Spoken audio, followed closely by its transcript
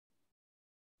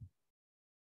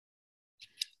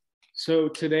So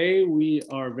today we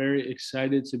are very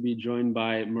excited to be joined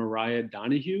by Mariah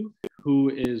Donohue, who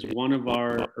is one of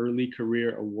our early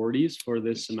career awardees for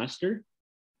this semester.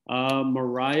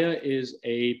 Mariah is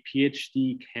a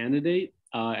PhD candidate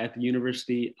at the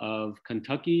University of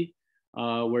Kentucky,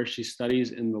 where she studies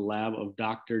in the lab of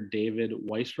Dr. David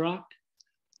Weisrock.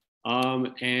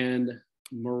 And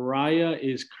Mariah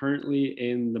is currently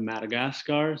in the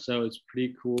Madagascar, so it's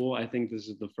pretty cool. I think this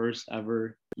is the first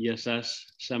ever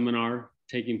ESS seminar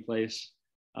taking place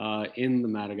in the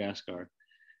Madagascar.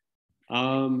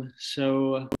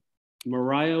 So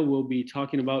Mariah will be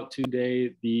talking about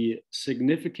today the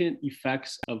significant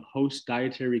effects of host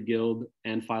dietary guild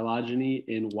and phylogeny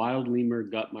in wild lemur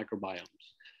gut microbiomes.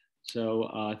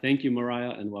 So thank you,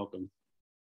 Mariah, and welcome.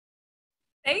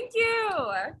 Thank you.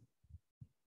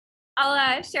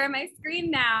 I'll share my screen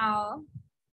now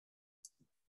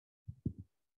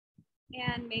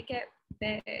and make it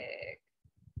big.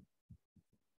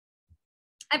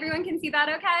 Everyone can see that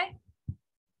okay?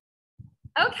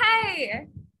 Okay.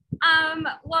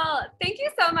 Well, thank you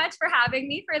so much for having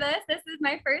me for this. This is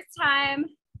my first time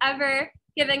ever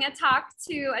giving a talk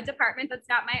to a department that's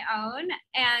not my own.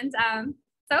 And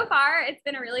so far, it's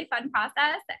been a really fun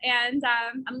process. And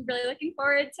I'm really looking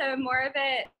forward to more of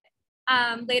it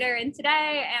later in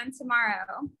today and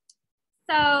tomorrow.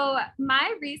 So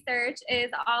my research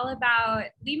is all about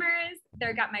lemurs,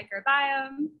 their gut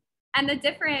microbiome, and the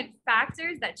different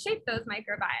factors that shape those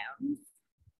microbiomes.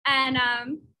 And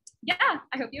yeah,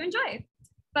 I hope you enjoy.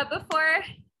 But before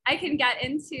I can get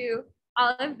into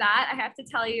all of that, I have to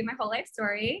tell you my whole life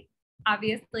story,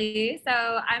 obviously.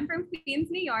 So I'm from Queens,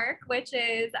 New York, which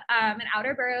is an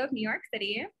outer borough of New York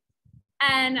City.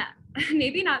 And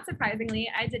maybe not surprisingly,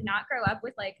 I did not grow up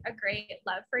with like a great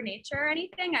love for nature or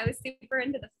anything. I was super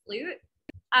into the flute.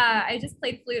 I just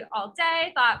played flute all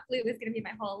day, thought flute was gonna be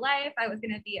my whole life. I was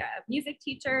gonna be a music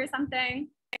teacher or something.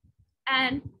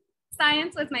 And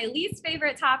science was my least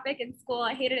favorite topic in school.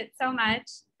 I hated it so much.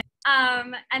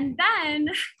 And then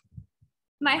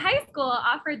my high school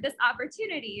offered this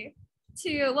opportunity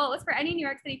to, well, it was for any New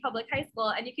York City public high school,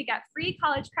 and you could get free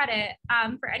college credit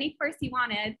for any course you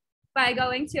wanted by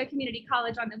going to a community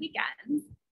college on the weekends.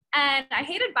 And I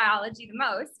hated biology the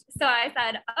most. So I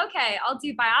said, okay, I'll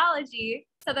do biology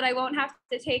so that I won't have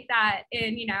to take that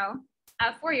in,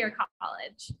 a four-year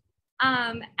college.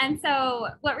 And so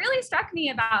what really struck me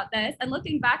about this, and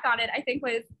looking back on it, I think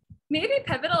was maybe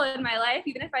pivotal in my life,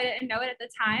 even if I didn't know it at the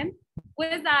time,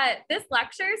 was that this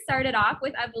lecture started off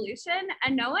with evolution,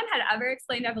 and no one had ever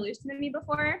explained evolution to me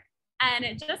before. And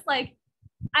it just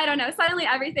I don't know, suddenly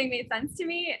everything made sense to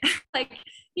me. I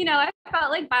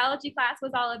felt like biology class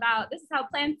was all about, this is how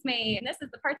plants mate, and this is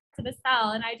the parts of the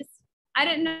cell. And I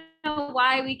didn't know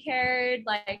why we cared,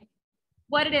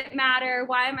 what did it matter?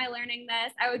 Why am I learning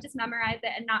this? I would just memorize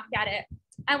it and not get it.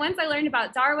 And once I learned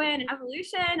about Darwin and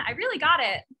evolution, I really got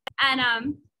it.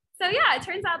 And so yeah, it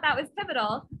turns out that was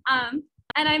pivotal. And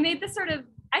I made this sort of,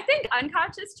 I think,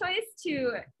 unconscious choice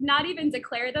to not even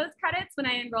declare those credits when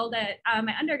I enrolled at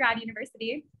my undergrad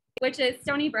university, which is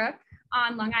Stony Brook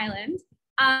on Long Island.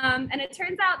 And it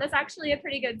turns out that's actually a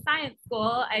pretty good science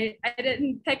school. I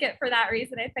didn't pick it for that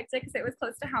reason. I picked it because it was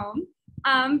close to home.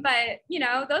 But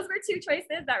those were two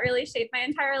choices that really shaped my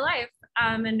entire life.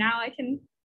 And now I can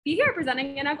be here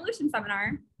presenting an evolution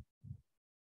seminar.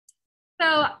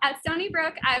 So at Stony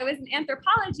Brook, I was an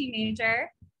anthropology major.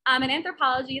 And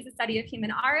anthropology is a study of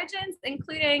human origins,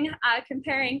 including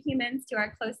comparing humans to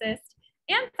our closest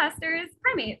ancestors,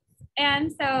 primates.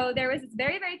 And so there was this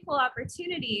very, very cool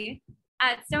opportunity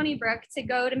at Stony Brook to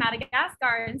go to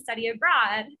Madagascar and study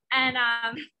abroad. And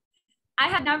I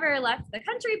had never left the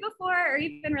country before or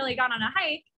even really gone on a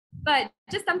hike, but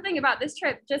just something about this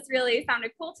trip just really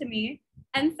sounded cool to me.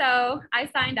 And so I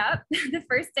signed up the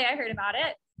first day I heard about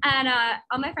it. And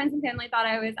all my friends and family thought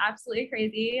I was absolutely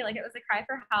crazy, like it was a cry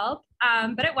for help,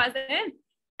 but it wasn't.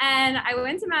 And I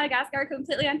went to Madagascar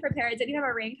completely unprepared, didn't even have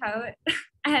a raincoat.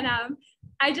 And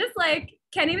I just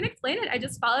can't even explain it. I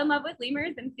just fell in love with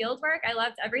lemurs and field work. I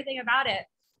loved everything about it.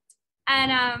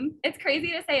 And it's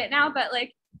crazy to say it now, but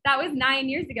that was 9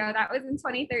 years ago. That was in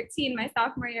 2013, my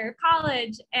sophomore year of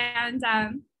college. And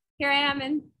here I am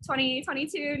in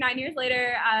 2022, 9 years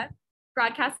later,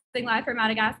 broadcasting live from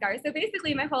Madagascar. So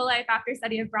basically my whole life after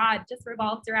study abroad just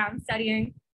revolved around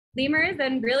studying lemurs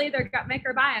and really their gut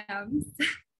microbiomes.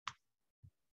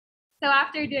 So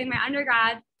after doing my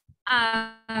undergrad,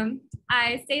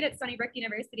 I stayed at Stony Brook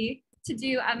University to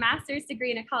do a master's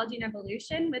degree in ecology and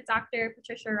evolution with Dr.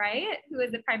 Patricia Wright, who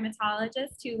is a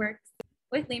primatologist who works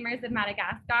with lemurs of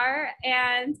Madagascar.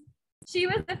 And she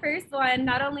was the first one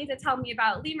not only to tell me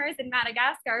about lemurs in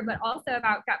Madagascar, but also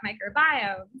about gut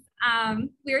microbiomes.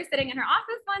 We were sitting in her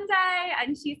office one day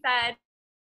and she said,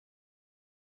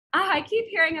 I keep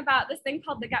hearing about this thing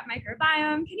called the gut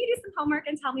microbiome. Can you do some homework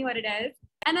and tell me what it is?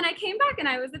 And then I came back and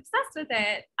I was obsessed with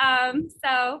it.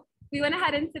 So we went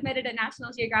ahead and submitted a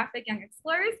National Geographic Young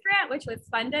Explorers grant, which was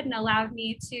funded and allowed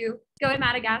me to go to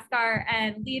Madagascar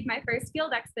and lead my first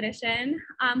field expedition,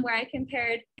 where I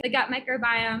compared the gut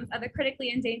microbiomes of a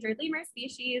critically endangered lemur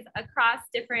species across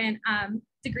different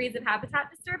degrees of habitat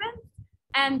disturbance.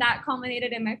 And that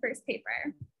culminated in my first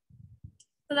paper.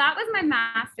 So that was my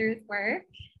master's work.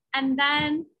 And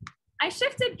then I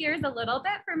shifted gears a little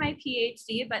bit for my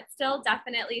PhD, but still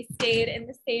definitely stayed in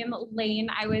the same lane,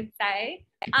 I would say.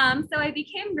 So I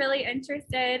became really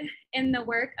interested in the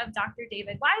work of Dr.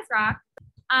 David Weisrock,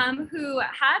 who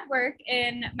had work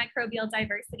in microbial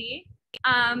diversity,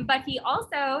 but he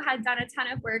also had done a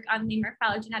ton of work on lemur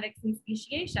phylogenetics and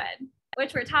speciation,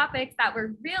 which were topics that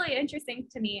were really interesting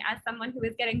to me as someone who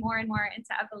was getting more and more into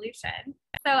evolution.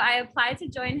 So I applied to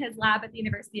join his lab at the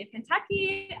University of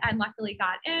Kentucky and luckily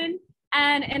got in.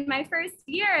 And in my first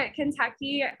year at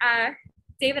Kentucky,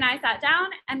 Dave and I sat down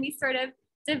and we sort of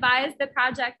devised the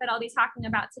project that I'll be talking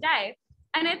about today.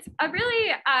 And it's a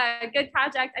really good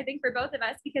project, I think, for both of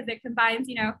us because it combines,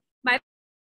 my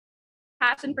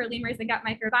passion for lemurs and gut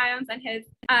microbiomes and his,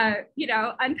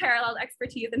 unparalleled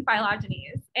expertise in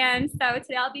phylogenies. And so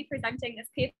today I'll be presenting this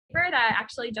paper that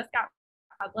actually just got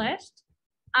published.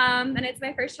 And it's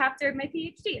my first chapter of my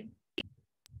PhD.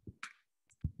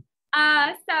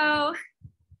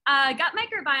 Gut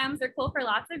microbiomes are cool for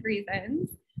lots of reasons.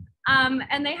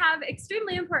 And they have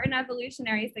extremely important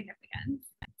evolutionary significance.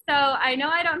 So I know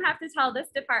I don't have to tell this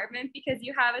department because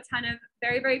you have a ton of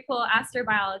very, very cool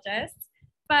astrobiologists,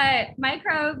 but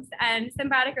microbes and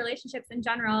symbiotic relationships in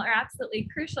general are absolutely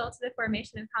crucial to the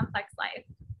formation of complex life.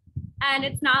 And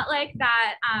it's not like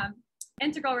that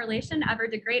integral relation ever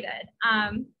degraded.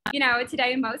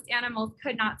 Today most animals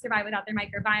could not survive without their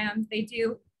microbiomes.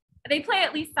 They play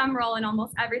at least some role in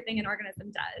almost everything an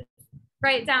organism does,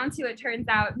 right down to, it turns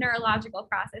out, neurological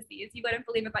processes. You wouldn't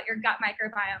believe it, but your gut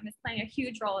microbiome is playing a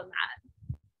huge role in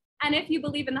that. And if you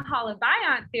believe in the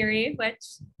holobiont theory, which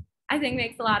I think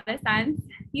makes a lot of sense,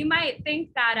 you might think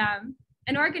that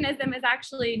an organism is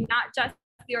actually not just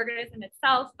the organism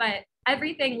itself, but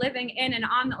everything living in and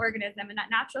on the organism, and that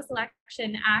natural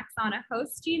selection acts on a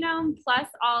host genome plus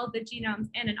all the genomes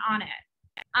in and on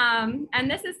it. And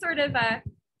this is sort of a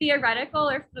theoretical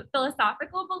or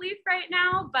philosophical belief right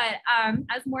now, but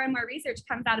as more and more research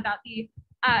comes out about the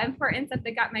importance of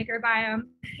the gut microbiome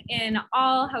in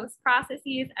all host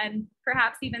processes and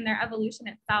perhaps even their evolution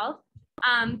itself,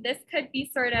 this could be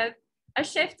sort of a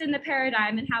shift in the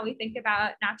paradigm in how we think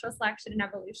about natural selection and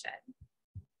evolution.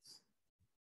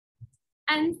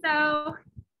 And so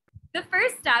the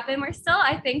first step, and we're still,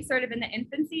 I think, sort of in the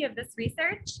infancy of this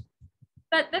research,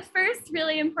 but the first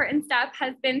really important step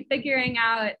has been figuring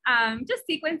out just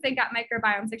sequencing gut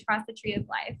microbiomes across the tree of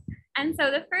life. And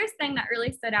so the first thing that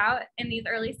really stood out in these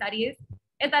early studies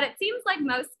is that it seems like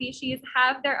most species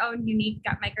have their own unique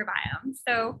gut microbiome.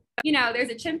 So, there's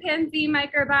a chimpanzee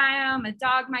microbiome, a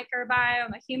dog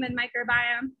microbiome, a human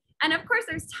microbiome. And of course,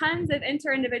 there's tons of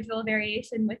inter-individual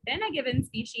variation within a given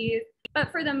species.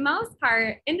 But for the most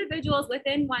part, individuals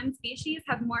within one species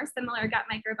have more similar gut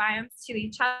microbiomes to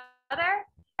each other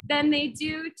than they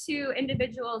do to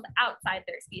individuals outside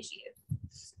their species.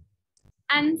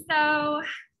 And so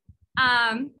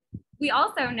we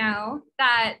also know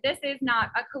that this is not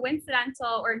a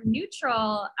coincidental or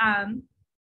neutral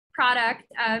product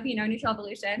of neutral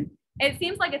evolution. It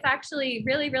seems like it's actually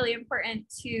really, really important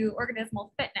to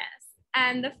organismal fitness.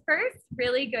 And the first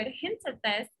really good hint of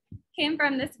this came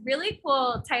from this really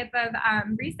cool type of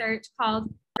research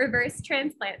called reverse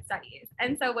transplant studies.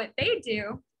 And so what they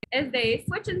do is they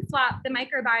switch and swap the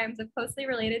microbiomes of closely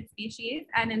related species.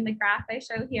 And in the graph I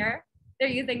show here, they're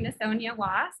using Nasonia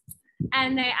wasps.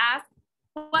 And they ask,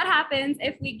 what happens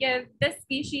if we give this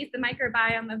species the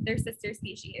microbiome of their sister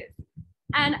species?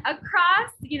 And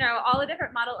across, all the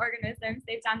different model organisms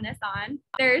they've done this on,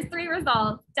 there's 3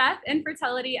 results: death,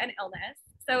 infertility, and illness.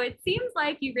 So it seems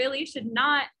like you really should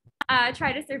not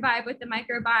try to survive with the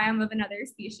microbiome of another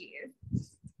species.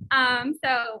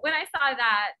 So when I saw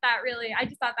that really, I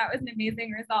just thought that was an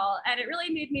amazing result. And it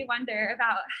really made me wonder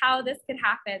about how this could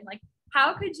happen. Like,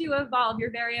 how could you evolve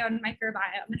your very own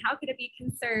microbiome, and how could it be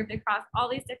conserved across all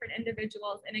these different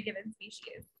individuals in a given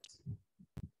species?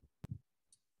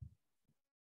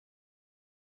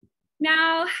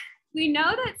 Now, we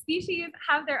know that species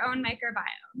have their own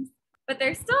microbiomes, but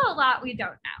there's still a lot we don't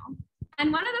know.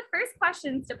 And one of the first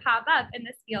questions to pop up in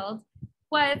this field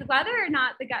was whether or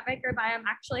not the gut microbiome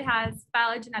actually has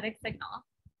phylogenetic signal.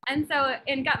 And so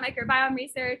in gut microbiome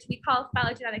research, we call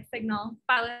phylogenetic signal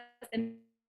phylosymbiosis.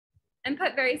 And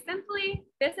put very simply,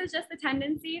 this is just the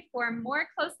tendency for more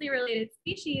closely related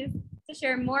species to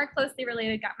share more closely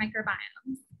related gut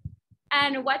microbiomes.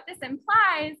 And what this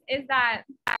implies is that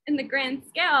in the grand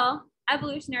scale,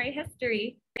 evolutionary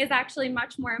history is actually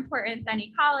much more important than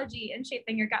ecology in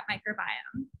shaping your gut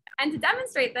microbiome. And to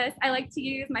demonstrate this, I like to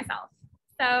use myself.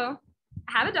 So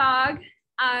I have a dog.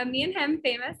 Me and him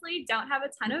famously don't have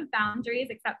a ton of boundaries,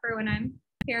 except for when I'm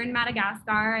here in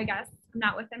Madagascar. I guess I'm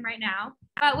not with him right now.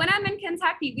 But when I'm in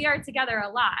Kentucky, we are together a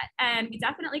lot, and we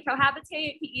definitely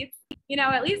cohabitate. He eats,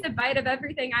 at least a bite of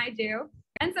everything I do.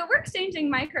 And so we're exchanging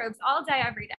microbes all day,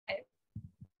 every day.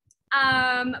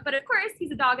 But of course,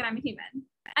 he's a dog and I'm a human.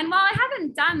 And while I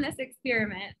haven't done this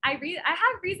experiment, I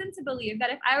have reason to believe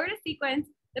that if I were to sequence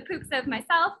the poops of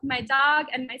myself, my dog,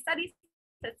 and my study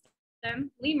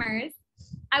system, lemurs,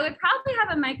 I would probably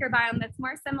have a microbiome that's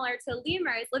more similar to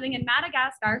lemurs living in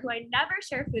Madagascar, who I never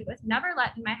share food with, never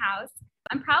let in my house.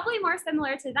 I'm probably more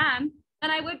similar to them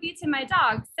than I would be to my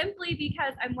dog, simply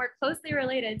because I'm more closely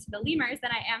related to the lemurs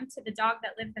than I am to the dog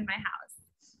that lives in my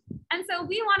house. And so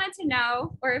we wanted to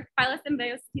know, or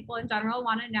phylosymbiosis people in general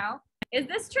want to know, is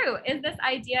this true? Is this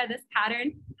idea, this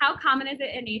pattern, how common is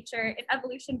it in nature? Is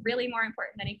evolution really more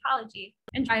important than ecology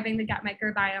in driving the gut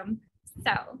microbiome?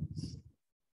 So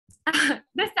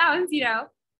this sounds,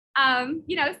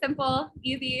 simple,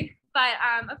 easy, but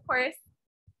of course,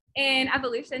 in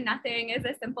evolution, nothing is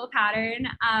a simple pattern.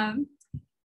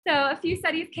 So a few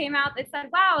studies came out that said,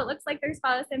 wow, it looks like there's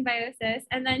phylosymbiosis.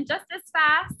 And then just as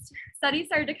fast, studies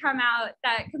started to come out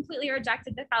that completely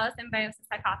rejected the phylosymbiosis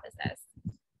hypothesis.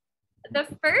 The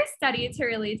first study to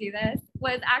really do this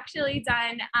was actually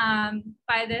done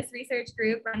by this research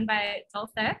group run by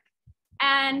Dulcich.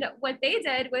 And what they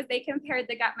did was they compared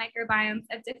the gut microbiomes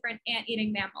of different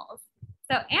ant-eating mammals.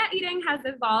 So ant-eating has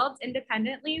evolved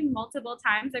independently multiple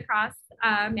times across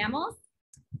mammals.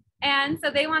 And so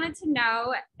they wanted to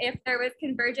know if there was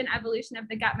convergent evolution of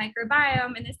the gut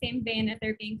microbiome in the same vein as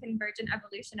there being convergent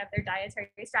evolution of their dietary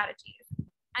strategies.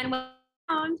 And what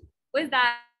they found was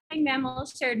that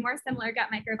mammals shared more similar gut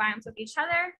microbiomes with each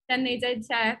other than they did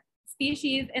to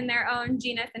species in their own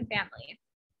genus and family.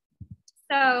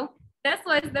 So this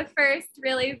was the first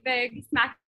really big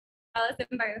smack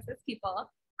symbiosis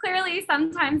people. Clearly,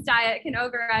 sometimes diet can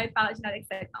override phylogenetic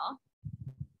signal.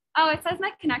 Oh, it says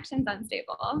my connection's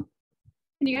unstable.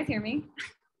 Can you guys hear me?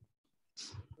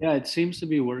 Yeah, it seems to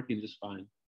be working just fine.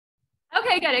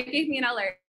 Okay, good. It gave me an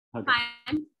alert. Okay.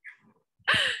 Fine.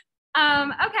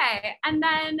 Okay, and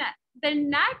then the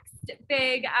next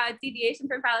big deviation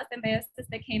from phylosymbiosis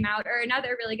that came out, or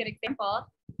another really good example,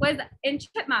 was in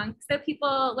chipmunks. So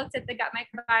people looked at the gut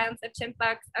microbiomes of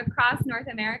chipmunks across North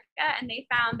America, and they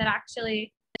found that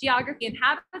actually geography and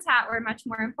habitat were much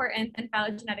more important than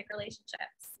phylogenetic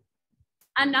relationships.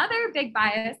 Another big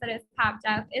bias that has popped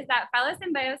up is that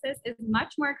phylosymbiosis is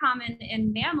much more common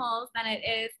in mammals than it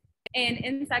is in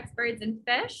insects, birds, and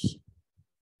fish.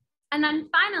 And then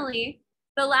finally,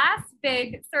 the last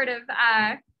big sort of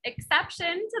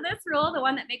exception to this rule, the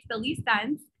one that makes the least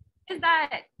sense, is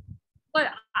that what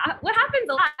happens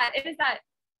a lot is that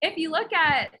if you look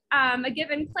at a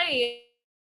given clade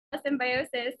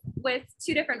symbiosis with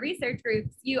two different research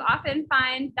groups, you often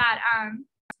find that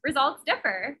results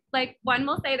differ. Like one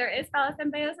will say there is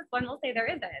phylosymbiosis, one will say there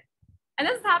isn't. And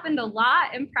this has happened a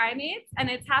lot in primates, and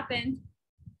it's happened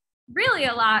really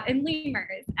a lot in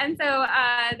lemurs. And so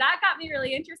that got me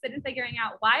really interested in figuring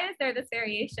out, why is there this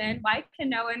variation? Why can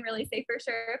no one really say for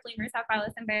sure if lemurs have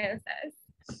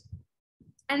phylosymbiosis?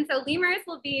 And so lemurs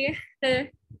will be the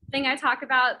thing I talk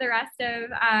about the rest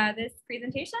of this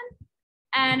presentation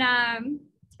and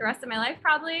the rest of my life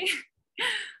probably.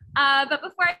 But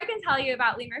before I can tell you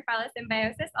about lemur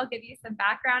phylosymbiosis, I'll give you some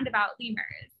background about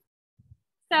lemurs.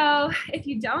 So if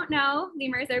you don't know,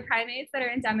 lemurs are primates that are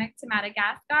endemic to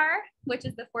Madagascar, which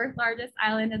is the 4th largest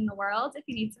island in the world, if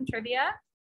you need some trivia.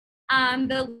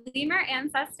 The lemur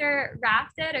ancestor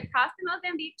rafted across the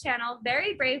Mozambique Channel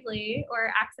very bravely,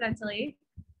 or accidentally,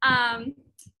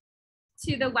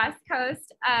 to the west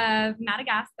coast of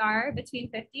Madagascar between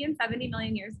 50 and 70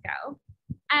 million years ago.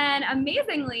 And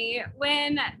amazingly,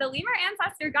 when the lemur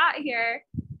ancestor got here,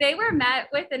 they were met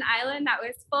with an island that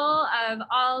was full of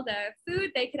all the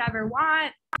food they could ever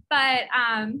want, but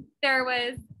there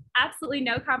was absolutely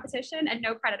no competition and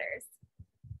no predators.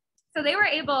 So they were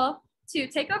able to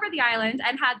take over the island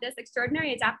and had this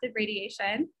extraordinary adaptive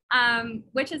radiation,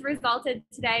 which has resulted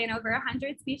today in over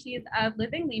 100 species of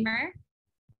living lemur.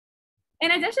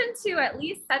 In addition to at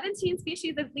least 17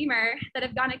 species of lemur that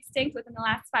have gone extinct within the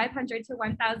last 500 to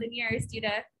 1,000 years due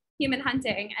to human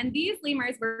hunting. And these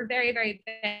lemurs were very, very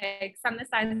big, some the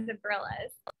size of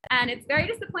gorillas. And it's very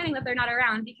disappointing that they're not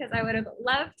around because I would have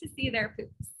loved to see their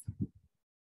poops.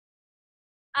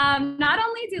 Not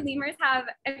only do lemurs have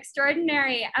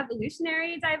extraordinary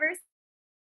evolutionary diversity,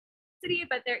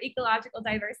 but their ecological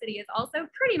diversity is also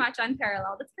pretty much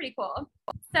unparalleled. It's pretty cool.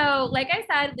 So like I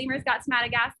said, lemurs got to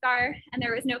Madagascar and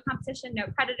there was no competition, no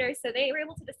predators. So they were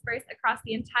able to disperse across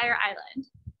the entire island.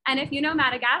 And if you know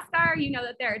Madagascar, you know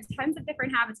that there are tons of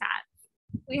different habitats.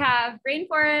 We have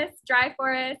rainforests, dry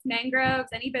forests, mangroves,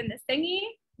 and even the Thingy,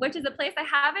 which is a place I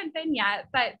haven't been yet.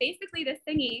 But basically the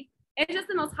Thingy is just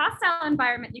the most hostile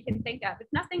environment you can think of.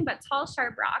 It's nothing but tall,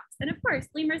 sharp rocks. And of course,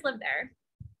 lemurs live there.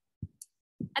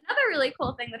 Another really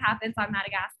cool thing that happens on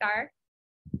Madagascar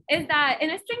is that in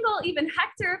a single, even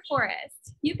hectare of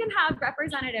forest, you can have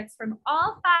representatives from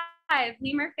all 5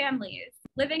 lemur families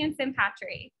living in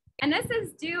Sympatry. And this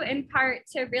is due in part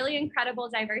to really incredible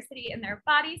diversity in their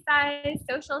body size,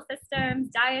 social systems,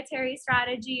 dietary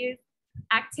strategies,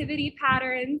 activity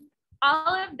patterns.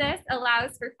 All of this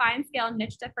allows for fine-scale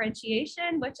niche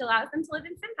differentiation, which allows them to live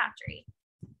in Sympatry.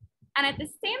 And at the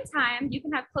same time, you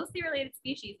can have closely related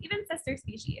species, even sister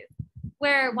species,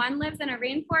 where one lives in a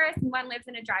rainforest and one lives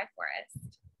in a dry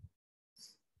forest.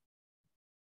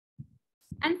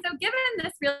 And so given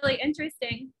this really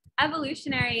interesting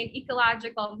evolutionary and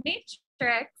ecological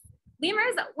matrix,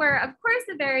 lemurs were, of course,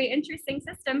 a very interesting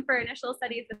system for initial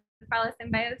studies of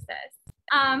phylosymbiosis.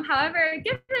 However,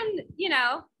 given,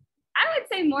 I would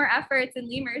say more efforts in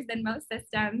lemurs than most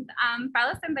systems,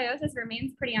 phylosymbiosis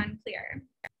remains pretty unclear.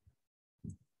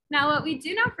 Now, what we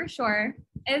do know for sure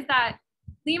is that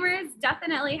lemurs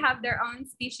definitely have their own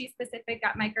species-specific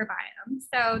gut microbiome.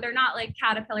 So they're not like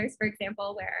caterpillars, for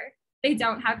example, where they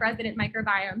don't have resident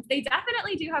microbiomes. They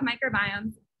definitely do have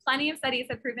microbiomes. Plenty of studies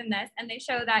have proven this, and they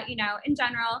show that, in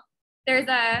general, there's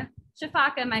a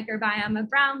Shafaka microbiome, a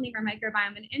brown lemur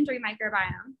microbiome, an injury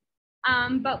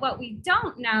microbiome. But what we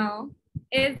don't know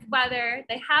is whether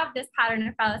they have this pattern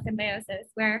of phylosymbiosis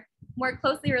where more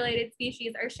closely related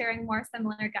species are sharing more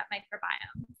similar gut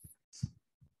microbiomes.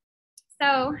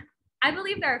 So I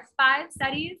believe there are 5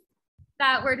 studies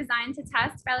that were designed to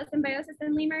test phylosymbiosis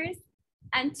in lemurs,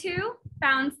 and 2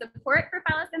 found support for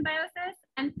phylosymbiosis,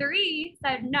 and 3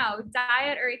 said no,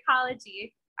 diet or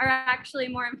ecology are actually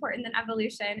more important than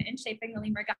evolution in shaping the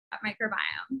lemur gut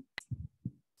microbiome.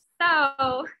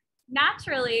 So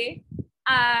naturally,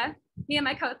 me and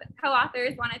my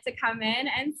co-authors wanted to come in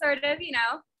and sort of,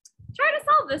 try to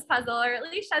solve this puzzle, or at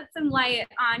least shed some light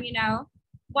on,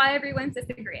 why everyone's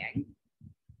disagreeing.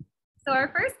 So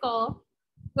our first goal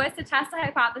was to test the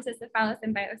hypothesis of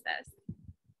phylosymbiosis.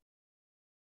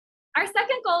 Our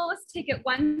second goal was to take it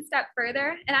one step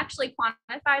further and actually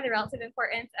quantify the relative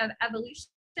importance of evolution,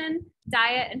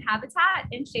 diet, and habitat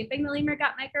in shaping the lemur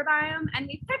gut microbiome. And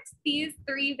we picked these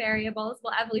 3 variables,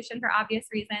 well, evolution for obvious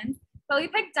reasons, but we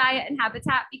picked diet and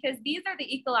habitat because these are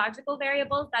the ecological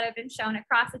variables that have been shown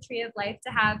across the tree of life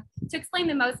to explain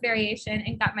the most variation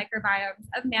in gut microbiomes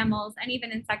of mammals and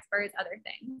even insects, birds, other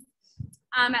things.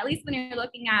 At least when you're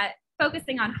looking at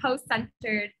focusing on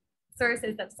host-centered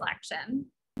sources of selection.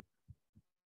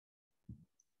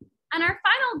 And our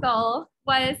final goal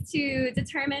was to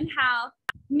determine how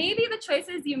maybe the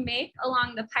choices you make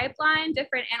along the pipeline,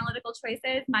 different analytical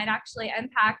choices, might actually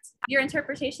impact your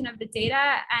interpretation of the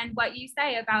data and what you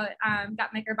say about gut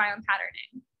microbiome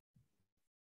patterning.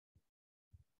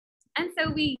 And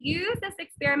so we use this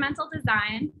experimental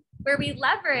design where we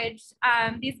leveraged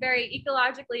these very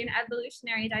ecologically and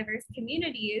evolutionary diverse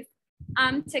communities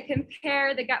to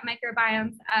compare the gut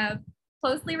microbiomes of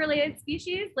closely related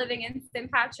species living in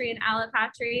Sympatry and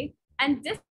Allopatry and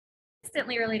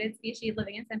distantly related species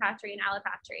living in Sympatry and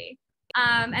Allopatry.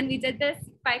 And we did this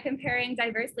by comparing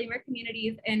diverse lemur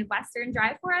communities in Western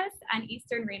dry forests and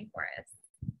Eastern rainforests.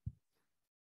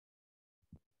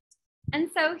 And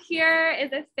so here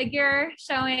is a figure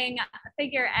showing,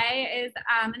 figure A is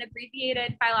an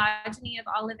abbreviated phylogeny of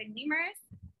all living lemurs.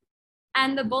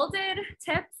 And the bolded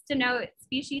tips denote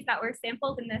species that were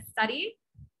sampled in this study.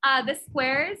 The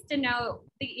squares denote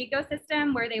the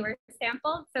ecosystem where they were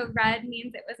sampled. So red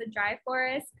means it was a dry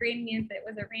forest, green means it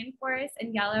was a rainforest,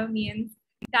 and yellow means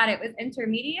that it was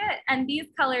intermediate. And these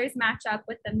colors match up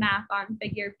with the map on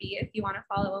figure B if you want to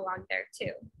follow along there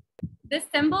too. The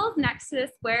symbols next to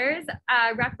the squares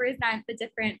represent the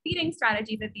different feeding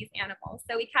strategies of these animals.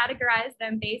 So we categorize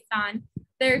them based on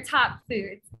their top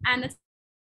foods. And the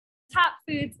top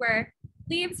foods were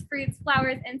leaves, fruits,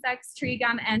 flowers, insects, tree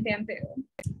gum, and bamboo.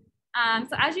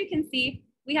 So as you can see,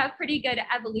 we have pretty good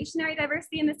evolutionary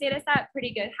diversity in this data set,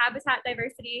 pretty good habitat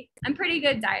diversity, and pretty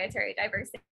good dietary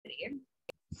diversity.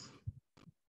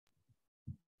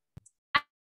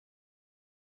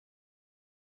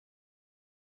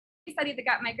 We study the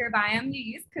gut microbiome, you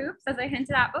use poops, as I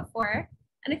hinted at before.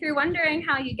 And if you're wondering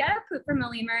how you get a poop from a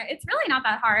lemur, it's really not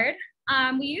that hard.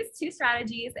 We use two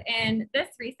strategies in this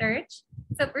research.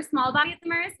 So for small-bodied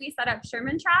lemurs, we set up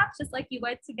Sherman traps, just like you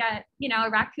would to get, a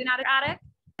raccoon out of your attic.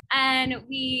 And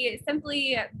we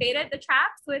simply baited the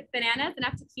traps with bananas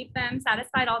enough to keep them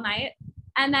satisfied all night.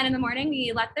 And then in the morning,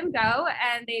 we let them go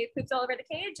and they pooped all over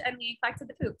the cage and we collected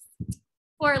the poops.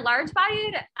 For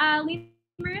large-bodied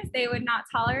lemurs, they would not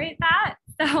tolerate that.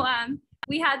 So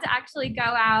we had to actually go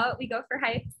out, we go for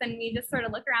hikes and we just sort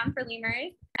of look around for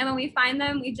lemurs. And when we find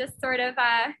them, we just sort of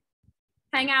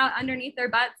hang out underneath their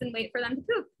butts and wait for them to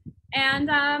poop. And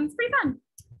it's pretty fun.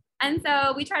 And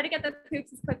so we try to get the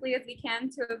poops as quickly as we can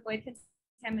to avoid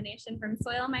contamination from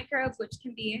soil microbes, which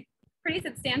can be pretty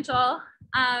substantial.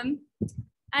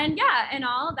 And yeah, in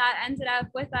all, that ended up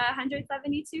with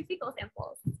 172 fecal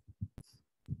samples.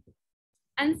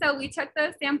 And so we took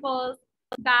those samples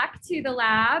back to the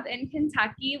lab in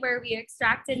Kentucky where we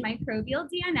extracted microbial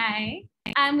DNA.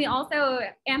 And we also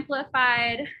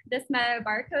amplified this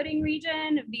metabarcoding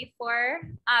region V4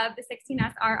 of the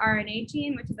 16S rRNA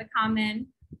gene, which is a common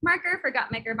marker for gut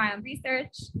microbiome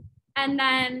research. And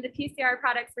then the PCR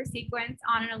products were sequenced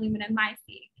on an aluminum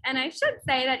MySeq. And I should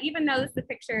say that even though this is a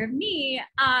picture of me,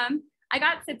 I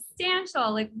got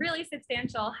substantial, really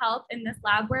substantial help in this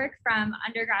lab work from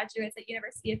undergraduates at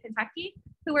University of Kentucky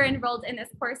who were enrolled in this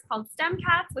course called STEM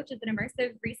Cats, which is an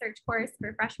immersive research course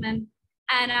for freshmen.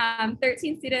 And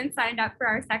 13 students signed up for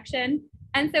our section.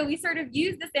 And so we sort of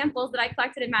used the samples that I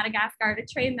collected in Madagascar to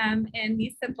train them in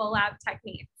these simple lab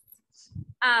techniques.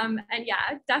 And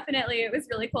yeah, definitely it was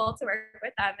really cool to work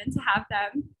with them and to have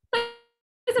them play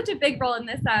such a big role in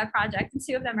this project. And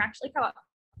 2 of them are actually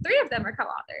three of them are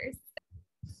co-authors.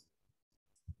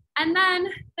 And then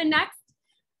the next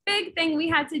big thing we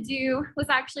had to do was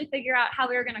actually figure out how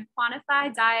we were going to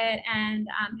quantify diet and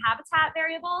habitat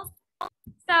variables.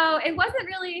 So it wasn't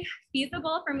really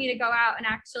feasible for me to go out and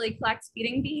actually collect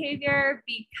feeding behavior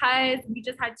because we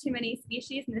just had too many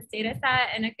species in this data set,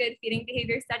 and a good feeding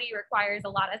behavior study requires a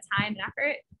lot of time and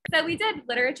effort. So we did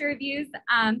literature reviews,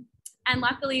 and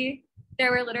luckily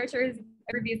there were literature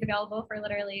reviews available for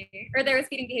there was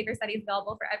feeding behavior studies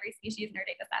available for every species in our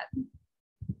data set.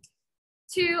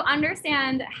 To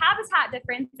understand habitat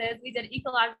differences, we did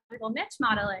ecological niche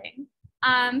modeling.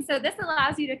 So this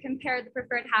allows you to compare the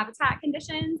preferred habitat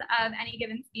conditions of any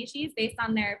given species based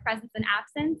on their presence and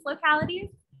absence localities.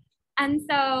 And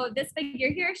so this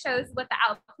figure here shows what the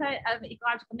output of an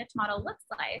ecological niche model looks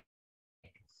like.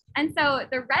 And so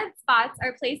the red spots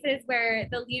are places where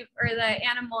the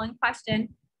animal in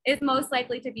question is most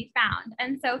likely to be found.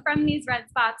 And so from these red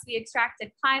spots, we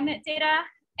extracted climate data,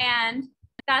 and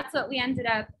that's what we ended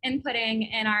up inputting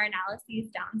in our analyses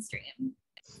downstream.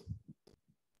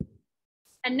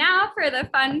 And now for the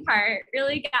fun part,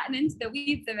 really getting into the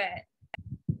weeds of it.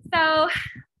 So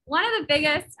one of the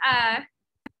biggest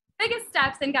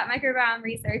steps in gut microbiome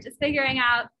research is figuring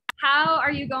out how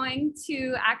are you going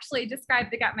to actually describe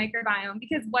the gut microbiome,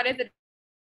 because what is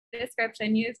a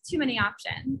description? You have too many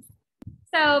options.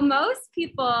 So most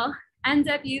people end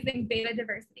up using beta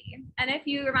diversity. And if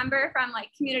you remember from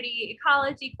community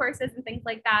ecology courses and things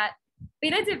like that,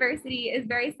 beta diversity is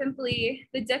very simply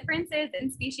the differences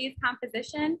in species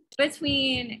composition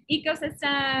between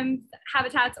ecosystems,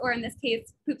 habitats, or in this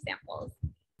case, poop samples.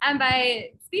 And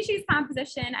by species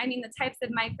composition, I mean the types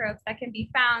of microbes that can be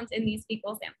found in these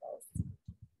fecal samples.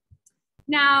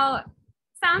 Now,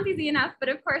 sounds easy enough, but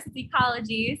of course it's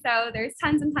ecology, so there's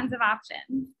tons and tons of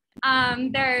options.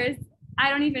 I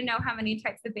don't even know how many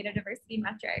types of beta diversity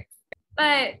metrics,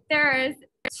 but there's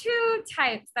 2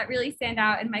 types that really stand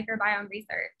out in microbiome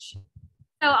research.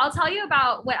 So I'll tell you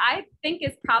about what I think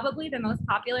is probably the most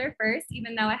popular first,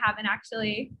 even though I haven't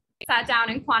actually sat down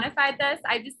and quantified this.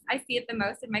 I see it the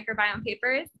most in microbiome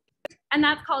papers, and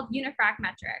that's called unifrac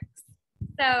metrics.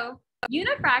 So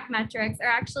unifrac metrics are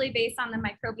actually based on the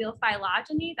microbial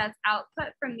phylogeny that's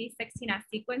output from these 16S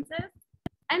sequences.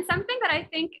 And something that I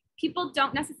think people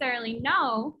don't necessarily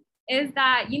know is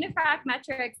that unifrac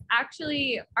metrics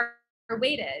actually are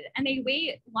weighted, and they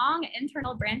weight long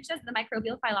internal branches of the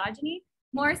microbial phylogeny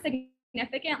more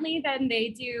significantly than they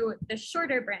do the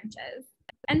shorter branches.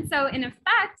 And so in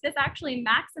effect, this actually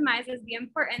maximizes the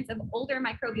importance of older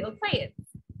microbial clades.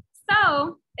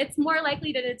 So it's more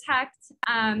likely to detect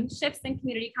shifts in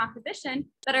community composition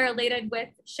that are related with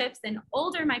shifts in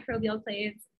older microbial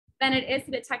clades than it is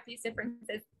to detect these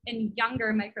differences in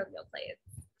younger microbial clades.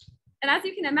 And as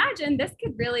you can imagine, this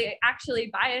could really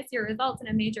actually bias your results in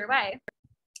a major way.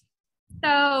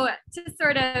 So to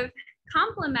sort of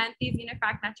complement these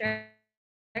unifact metrics,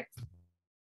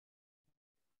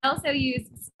 I also use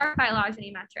star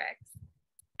phylogeny metrics.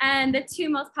 And the two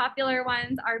most popular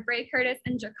ones are Bray-Curtis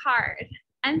and Jacquard.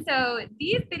 And so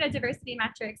these beta diversity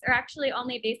metrics are actually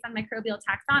only based on microbial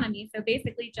taxonomy. So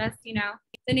basically just,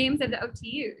 the names of the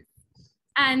OTUs.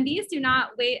 And these do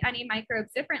not weight any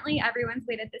microbes differently. Everyone's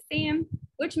weighted the same,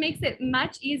 which makes it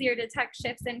much easier to detect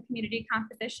shifts in community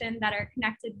composition that are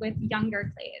connected with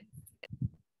younger clades.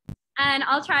 And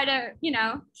I'll try to,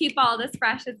 keep all this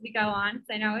fresh as we go on, because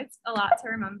I know it's a lot to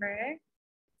remember.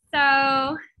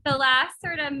 So the last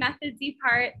sort of method-y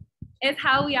part is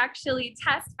how we actually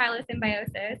test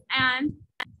phylosymbiosis. And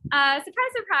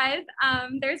surprise, surprise,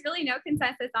 there's really no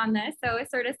consensus on this. So a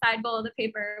sort of side goal of the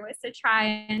paper was to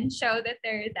try and show that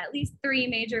there's at least 3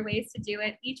 major ways to do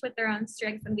it, each with their own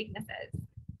strengths and weaknesses.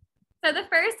 So the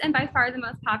first and by far the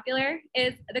most popular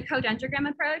is the codendrogram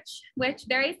approach, which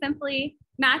very simply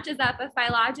matches up a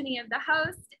phylogeny of the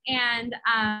host and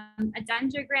a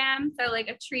dendrogram, so like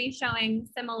a tree showing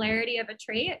similarity of a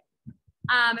trait.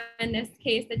 In this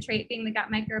case, the trait being the gut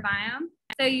microbiome.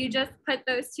 So you just put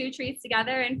those 2 trees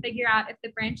together and figure out if the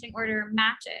branching order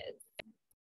matches.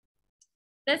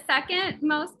 The second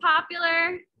most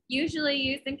popular, usually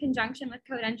used in conjunction with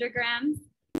codendrograms,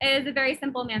 is a very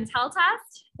simple Mantel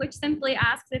test, which simply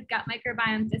asks if gut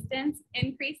microbiome distance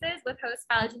increases with host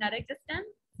phylogenetic distance.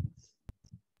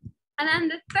 And then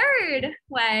the third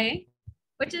way,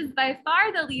 which is by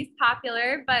far the least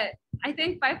popular, but I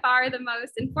think by far the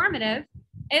most informative,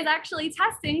 is actually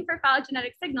testing for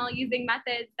phylogenetic signal using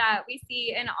methods that we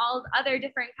see in all other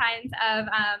different kinds of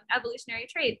evolutionary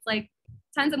traits, like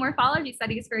tons of morphology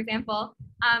studies, for example,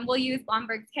 will use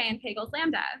Blomberg's K and Pagel's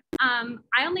lambda.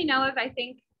 I only know of, I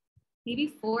think,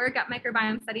 maybe 4 gut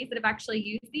microbiome studies that have actually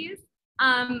used these.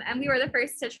 And we were the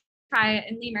first to try it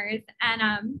in lemurs.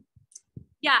 And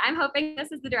yeah, I'm hoping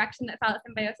this is the direction that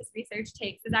phylosymbiosis research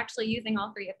takes, is actually using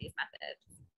all 3 of these methods.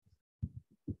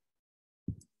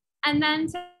 And then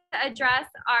to address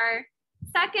our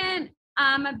second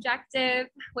objective,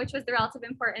 which was the relative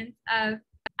importance of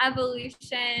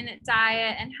evolution,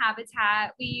 diet, and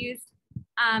habitat, we used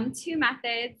 2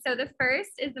 methods. So the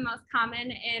first is the most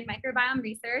common in microbiome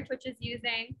research, which is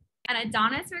using an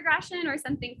Adonis regression or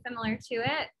something similar to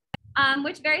it,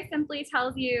 which very simply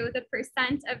tells you the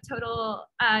percent of total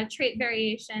trait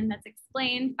variation that's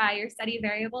explained by your study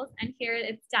variables. And here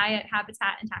it's diet,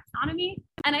 habitat, and taxonomy.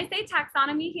 And I say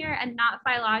taxonomy here and not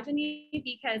phylogeny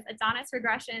because Adonis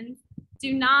regressions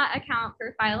do not account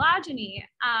for phylogeny,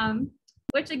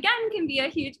 which again can be a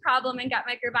huge problem in gut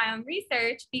microbiome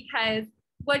research, because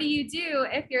what do you do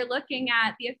if you're looking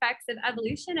at the effects of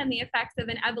evolution and the effects of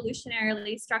an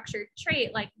evolutionarily structured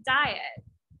trait like diet?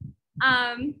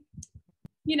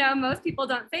 Most people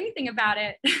don't say anything about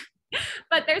it,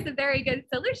 but there's a very good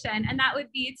solution, and that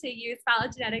would be to use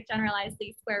phylogenetic generalized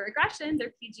least square regressions,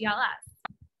 or PGLS.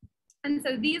 And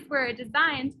so these were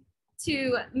designed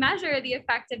to measure the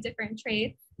effect of different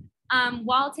traits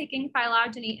while taking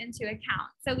phylogeny into account.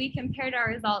 So we compared our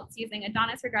results using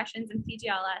Adonis regressions and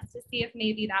PGLS to see if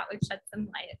maybe that would shed some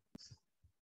light.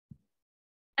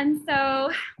 And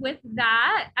so with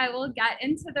that, I will get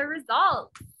into the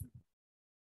results.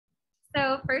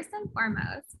 So first and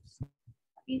foremost,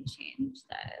 let me change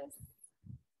this.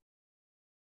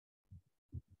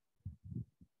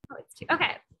 Oh, it's two.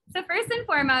 Okay, so first and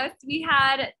foremost, we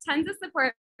had tons of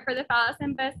support for the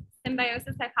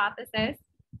phylosymbiosis hypothesis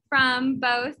from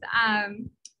both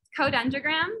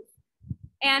codendrograms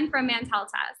and from Mantel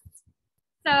tests.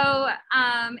 So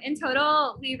in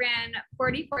total, we ran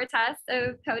 44 tests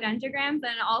of codendrograms,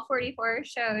 and all 44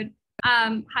 showed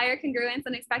higher congruence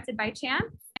than expected by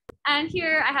chance. And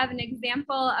here I have an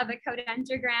example of a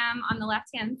codendrogram on the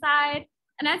left-hand side.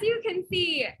 And as you can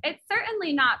see, it's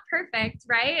certainly not perfect,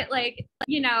 right? Like,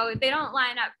 they don't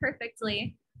line up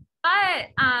perfectly,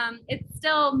 but it's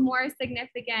still more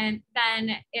significant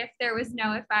than if there was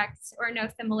no effect or no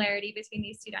similarity between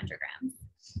these 2 dendrograms.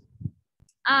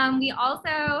 We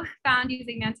also found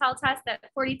using Mantel tests that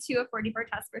 42 of 44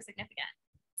 tests were significant.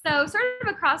 So sort of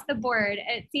across the board,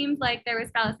 it seems like there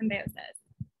was phylosymbiosis.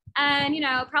 And,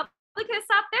 probably could have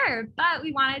stopped there, but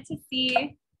we wanted to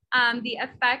see the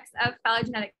effects of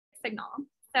phylogenetic signal.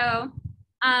 So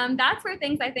that's where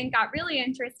things I think got really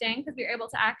interesting, because we were able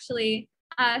to actually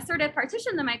sort of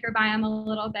partition the microbiome a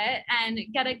little bit and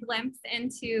get a glimpse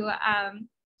into,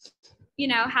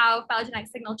 how phylogenetic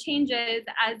signal changes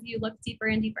as you look deeper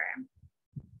and deeper.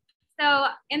 So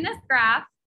in this graph,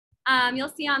 You'll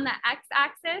see on the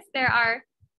x-axis,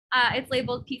 it's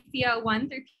labeled PCO1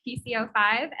 through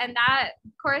PCO5, and that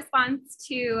corresponds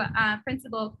to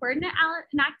principal coordinate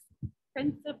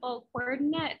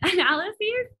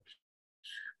analyses.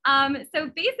 So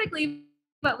basically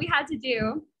what we had to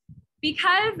do,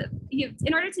 because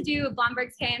in order to do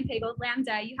Blomberg's K and Pagel's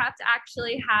lambda, you have to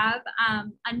actually have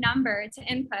a number to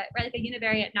input, right, like a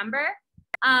univariate number.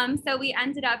 So we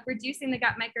ended up reducing the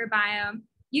gut microbiome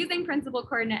using principal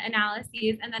coordinate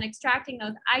analyses and then extracting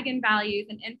those eigenvalues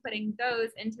and inputting those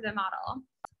into the model.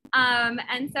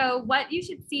 And so what you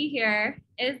should see here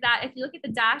is that if you look at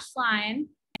the dashed line,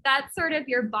 that's sort of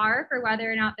your bar for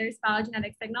whether or not there's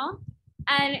phylogenetic signal.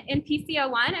 And in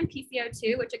PCO1 and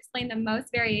PCO2, which explain the most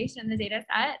variation in the data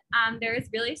set, there is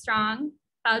really strong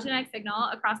phylogenetic signal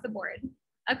across the board,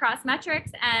 across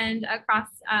metrics and across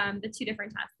the two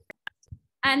different tests.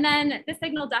 And then the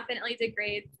signal definitely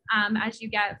degrades as you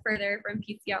get further from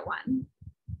PCO1.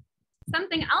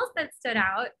 Something else that stood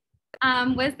out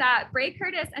was that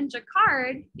Bray-Curtis and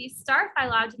Jacquard, these star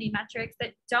phylogeny metrics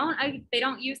that they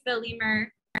don't use the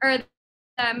lemur or the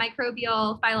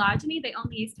microbial phylogeny, they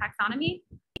only use taxonomy.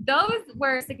 Those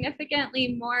were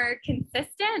significantly more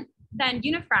consistent than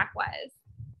Unifrac was.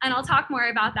 And I'll talk more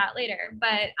about that later,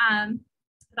 but I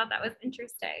thought that was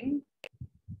interesting.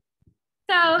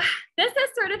 So this is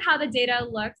sort of how the data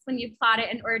looks when you plot it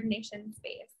in ordination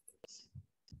space.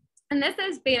 And this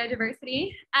is beta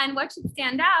diversity. And what should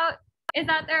stand out is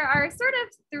that there are sort of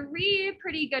three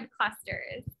pretty good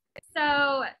clusters.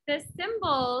 So the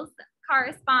symbols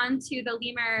correspond to the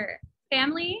lemur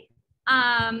family.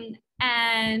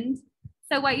 And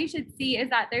so what you should see is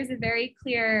that there's a very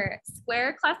clear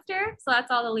square cluster. So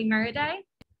that's all the Lemuridae,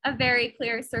 a very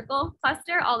clear circle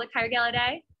cluster, all the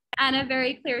Chirogelidae, and a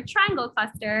very clear triangle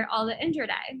cluster, all the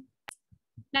Indridae.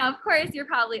 Now, of course, you're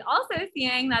probably also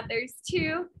seeing that there's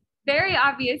two very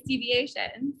obvious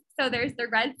deviations. So there's the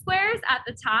red squares at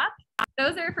the top.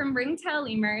 Those are from ringtail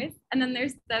lemurs. And then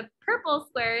there's the purple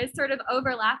squares sort of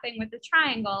overlapping with the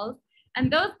triangles.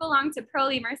 And those belong to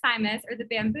Prolemur cymus, or the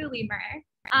bamboo lemur.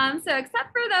 So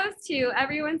except for those two,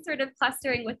 everyone's sort of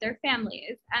clustering with their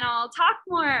families. And I'll talk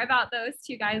more about those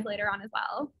two guys later on as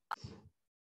well.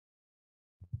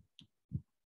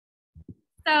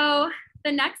 So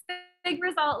the next big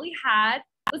result we had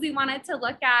was we wanted to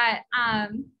look at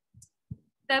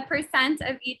the percent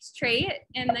of each trait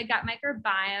in the gut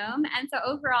microbiome. And so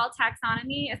overall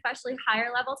taxonomy, especially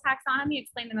higher level taxonomy,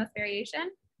 explained the most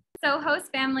variation. So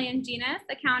host family and genus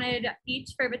accounted each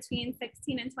for between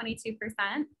 16 and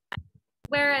 22%,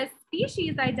 whereas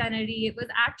species identity was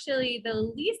actually the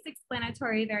least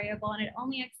explanatory variable, and it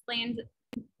only explained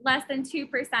less than 2%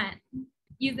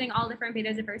 using all different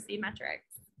beta diversity metrics.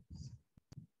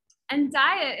 And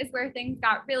diet is where things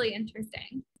got really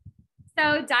interesting.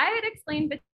 So diet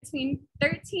explained between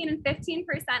 13 and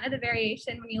 15% of the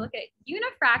variation when you look at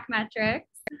Unifrac metrics,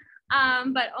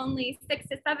 but only 6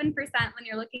 to 7% when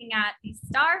you're looking at the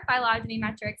star phylogeny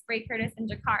metrics, Bray-Curtis and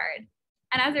Jacquard.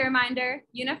 And as a reminder,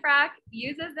 Unifrac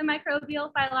uses the microbial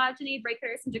phylogeny,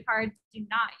 Bray-Curtis and Jacquard do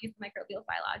not use the microbial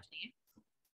phylogeny.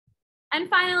 And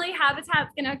finally,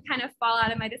 habitat's gonna kind of fall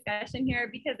out of my discussion here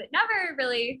because it never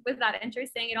really was that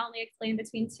interesting. It only explained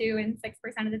between 2 and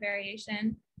 6% of the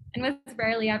variation and was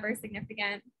rarely ever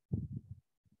significant.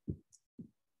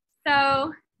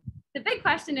 So the big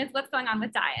question is what's going on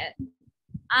with diet?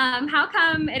 How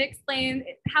come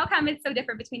it's so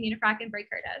different between Unifrac and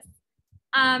Bray-Curtis?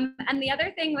 And the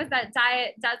other thing was that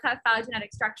diet does have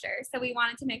phylogenetic structure. So we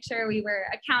wanted to make sure we were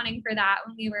accounting for that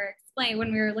when we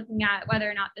were looking at whether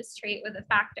or not this trait was a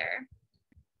factor.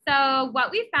 So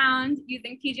what we found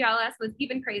using PGLS was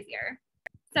even crazier.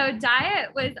 So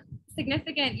diet was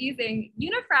significant using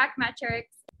Unifrac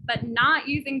metrics, but not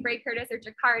using Bray-Curtis or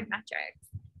Jacquard metrics.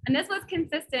 And this was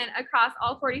consistent across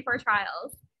all 44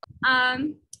 trials.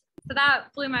 So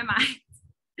that blew my mind.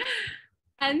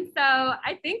 And so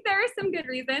I think there are some good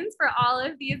reasons for all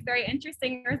of these very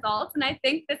interesting results. And I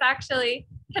think this actually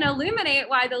can illuminate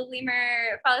why the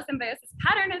lemur phylosymbiosis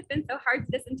pattern has been so hard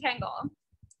to disentangle.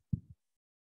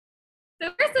 So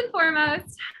first and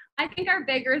foremost, I think our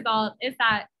big result is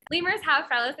that lemurs have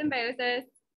phylosymbiosis.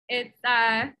 It's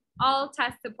all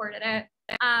tests supported it.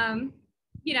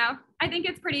 You know, I think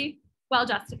it's pretty well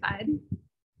justified.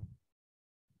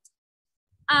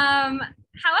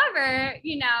 However,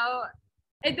 you know,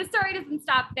 the story doesn't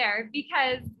stop there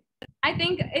because I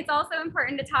think it's also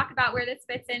important to talk about where this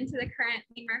fits into the current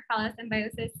lemur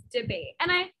phylosymbiosis debate.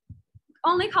 And I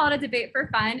only call it a debate for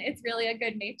fun. It's really a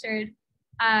good-natured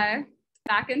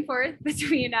back and forth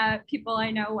between people I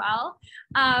know well.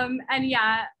 And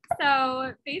yeah,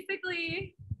 so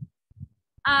basically,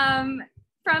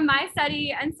 From my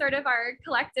study and sort of our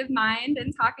collective mind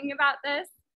and talking about this,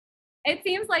 it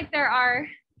seems like there are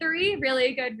three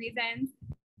really good reasons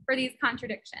for these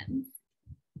contradictions.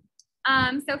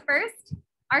 So first,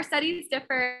 our studies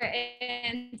differ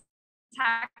in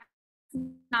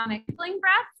taxonomic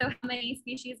breadth, so how many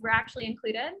species were actually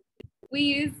included. We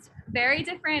used very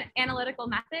different analytical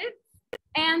methods,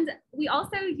 and we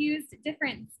also used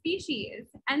different species.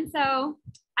 And so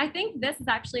I think this is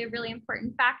actually a really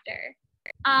important factor.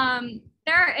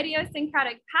 There are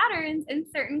idiosyncratic patterns in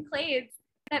certain clades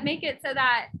that make it so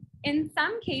that in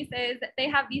some cases, they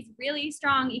have these really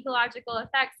strong ecological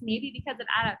effects, maybe because of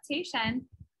adaptation,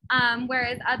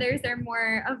 whereas others are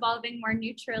more evolving more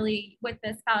neutrally with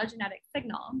this phylogenetic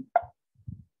signal.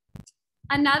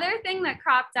 Another thing that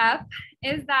cropped up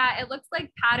is that it looks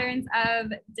like patterns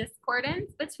of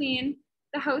discordance between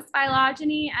the host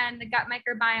phylogeny and the gut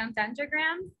microbiome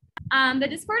dendrograms. The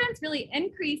discordance really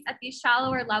increased at these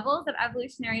shallower levels of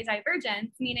evolutionary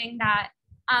divergence, meaning that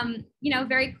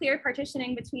very clear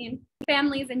partitioning between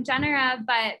families and genera,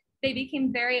 but they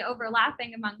became very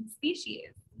overlapping among species.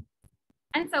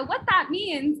 And so what that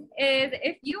means is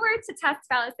if you were to test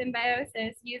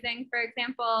phylosymbiosis using, for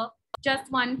example,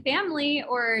 just one family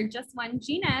or just one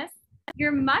genus,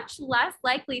 you're much less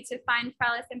likely to find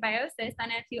phylosymbiosis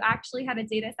than if you actually had a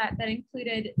data set that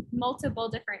included multiple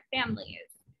different families.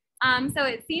 So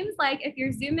it seems like if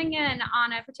you're zooming in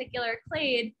on a particular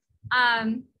clade,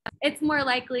 it's more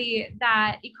likely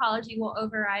that ecology will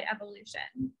override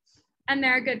evolution. And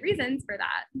there are good reasons for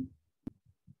that.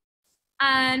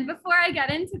 And before I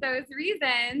get into those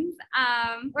reasons,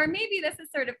 or maybe this is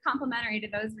sort of complementary to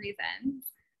those reasons.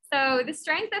 So the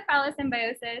strength of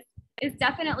phylosymbiosis is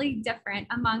definitely different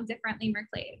among different lemur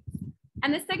clades.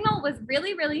 And the signal was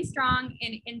really, really strong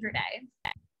in Indradae.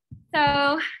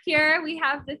 So here we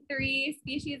have the three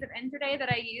species of Indradae that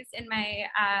I used in my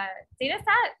data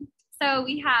set. So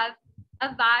we have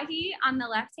Avahi on the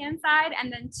left-hand side,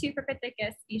 and then two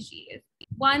Propithecus species.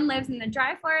 One lives in the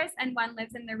dry forest and one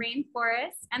lives in the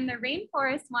rainforest. And the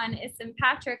rainforest one is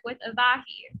sympatric with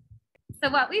Avahi.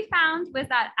 So what we found was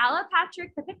that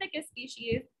allopatric Propithecus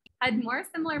species had more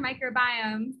similar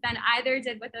microbiomes than either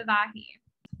did with Avahi.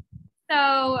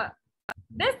 So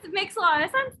this makes a lot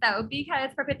of sense though,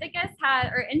 because Propithecus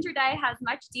or Indradae has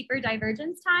much deeper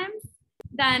divergence times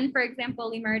than, for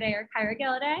example, Lemuridae or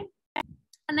Chirogillidae.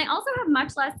 And they also have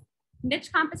much less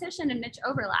niche competition and niche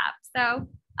overlap. So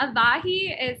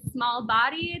Avahi is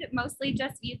small-bodied, mostly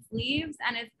just eats leaves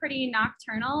and is pretty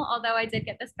nocturnal, although I did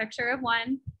get this picture of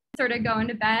one sort of going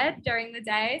to bed during the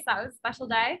day, so that was a special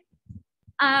day.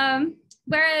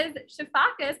 Whereas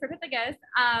Shiphacus, Propithecus,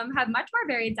 have much more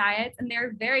varied diets, and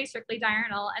they're very strictly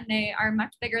diurnal, and they are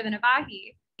much bigger than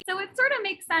Avahi. So it sort of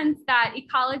makes sense that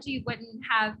ecology wouldn't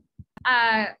have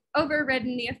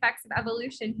overridden the effects of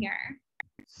evolution here.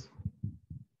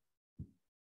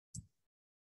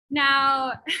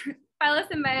 Now,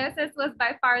 phylosymbiosis was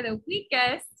by far the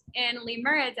weakest in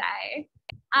Lemuridae.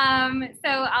 So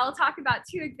I'll talk about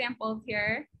two examples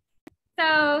here.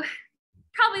 So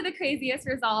probably the craziest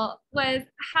result was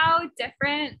how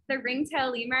different the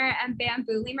ringtail lemur and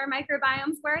bamboo lemur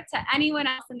microbiomes were to anyone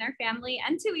else in their family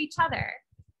and to each other.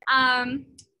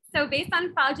 So based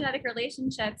on phylogenetic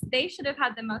relationships, they should have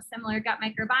had the most similar gut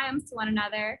microbiomes to one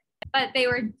another, but they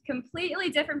were completely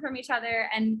different from each other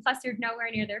and clustered nowhere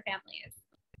near their families.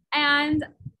 And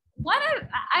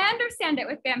I understand it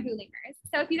with bamboo lemurs.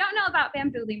 So if you don't know about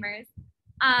bamboo lemurs,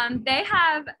 they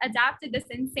have adapted this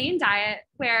insane diet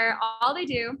where all they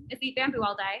do is eat bamboo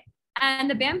all day. And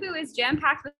the bamboo is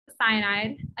jam-packed with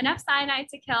cyanide, enough cyanide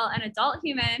to kill an adult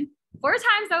human 4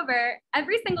 times over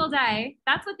every single day.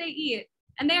 That's what they eat.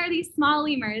 And they are these small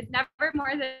lemurs, never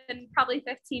more than probably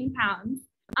 15 pounds.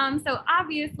 So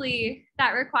obviously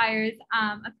that requires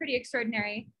a pretty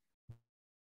extraordinary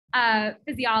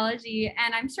physiology,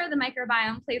 and I'm sure the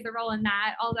microbiome plays a role in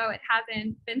that, although it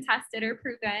hasn't been tested or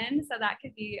proven, so that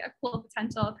could be a cool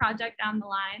potential project down the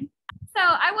line. So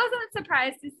I wasn't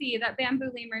surprised to see that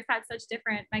bamboo lemurs had such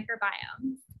different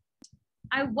microbiomes.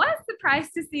 I was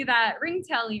surprised to see that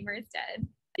ringtail lemurs did,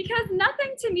 because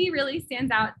nothing to me really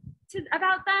stands out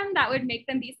about them that would make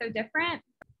them be so different.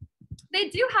 They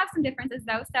do have some differences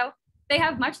though, so they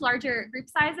have much larger group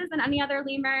sizes than any other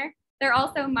lemur. They're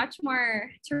also much more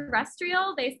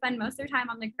terrestrial. They spend most of their time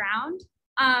on the ground.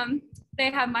 They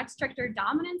have much stricter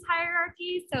dominance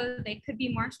hierarchies, so they could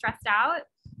be more stressed out.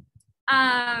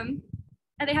 And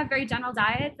they have very general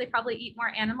diets. They probably eat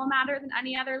more animal matter than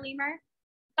any other lemur.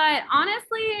 But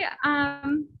honestly,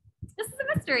 this is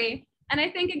a mystery. And I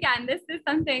think, again, this is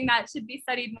something that should be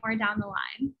studied more down the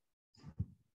line.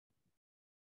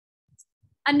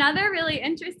 Another really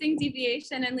interesting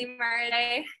deviation in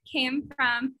Lemuridae came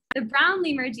from the brown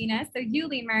lemur genus, so U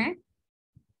lemur.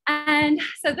 And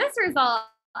so this result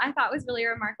I thought was really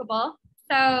remarkable.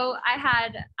 So I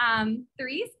had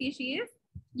 3 species,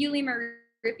 U lemur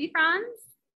rupifrons,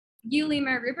 U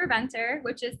lemur ruperventer,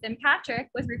 which is sympatric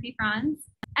with rupifrons.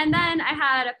 And then I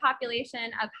had a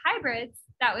population of hybrids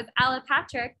that was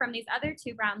allopatric from these other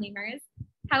 2 brown lemurs.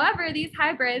 However, these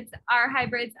hybrids are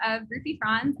hybrids of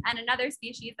rupifrons and another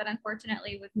species that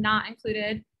unfortunately was not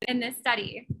included in this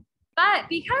study. But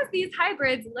because these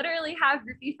hybrids literally have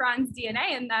rupifrons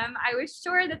DNA in them, I was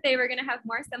sure that they were going to have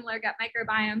more similar gut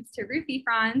microbiomes to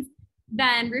rupifrons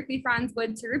than rupifrons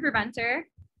would to ruperventer.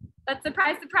 But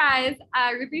surprise, surprise,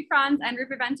 rupifrons and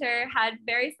ruperventer had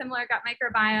very similar gut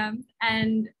microbiomes,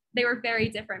 and they were very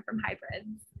different from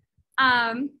hybrids.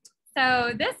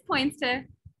 So this points to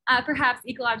perhaps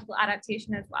ecological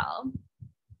adaptation as well.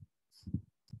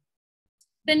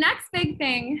 The next big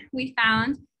thing we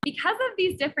found, because of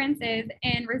these differences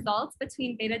in results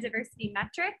between beta diversity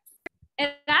metrics,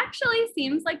 it actually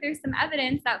seems like there's some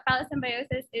evidence that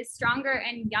phylosymbiosis is stronger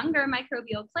in younger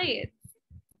microbial clades.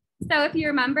 So if you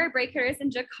remember, Breakers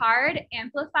and Jacquard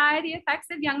amplify the effects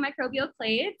of young microbial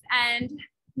clades, and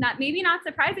maybe not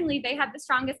surprisingly, they have the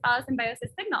strongest phylosymbiosis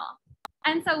signal.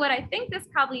 And so what I think this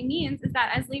probably means is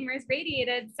that as lemurs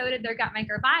radiated, so did their gut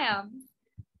microbiomes.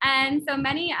 And so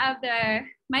many of the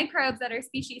microbes that are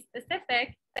species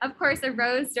specific, of course,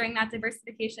 arose during that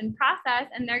diversification process,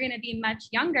 and they're going to be much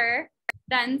younger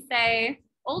than, say,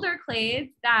 older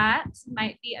clades that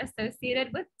might be associated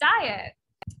with diet.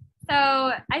 So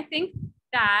I think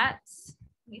that,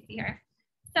 let me see here.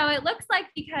 So it looks like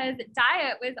because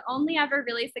diet was only ever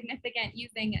really significant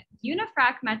using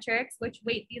unifrac metrics, which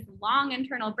weight these long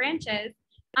internal branches,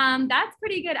 that's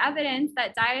pretty good evidence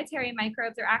that dietary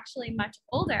microbes are actually much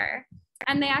older.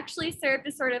 And they actually serve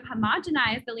to sort of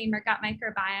homogenize the lemur gut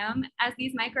microbiome, as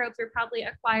these microbes were probably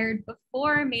acquired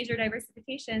before major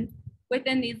diversification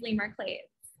within these lemur clades.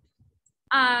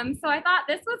 So I thought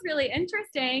this was really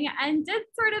interesting and did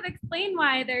sort of explain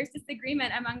why there's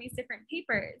disagreement among these different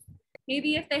papers.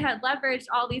 Maybe if they had leveraged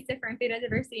all these different beta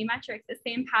diversity metrics, the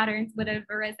same patterns would have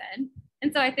arisen.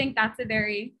 And so I think that's a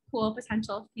very cool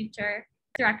potential future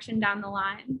direction down the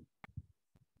line.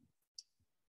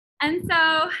 And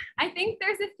so I think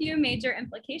there's a few major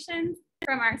implications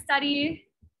from our study.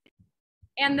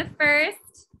 And the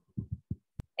first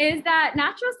is that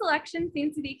natural selection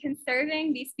seems to be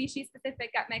conserving these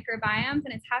species-specific gut microbiomes,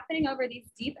 and it's happening over these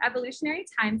deep evolutionary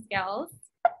timescales.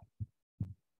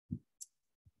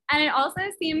 And it also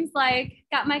seems like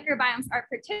gut microbiomes are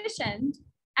partitioned,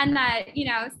 and that, you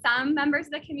know, some members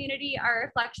of the community are a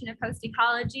reflection of host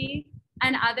ecology,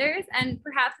 and others, and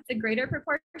perhaps it's a greater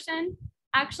proportion,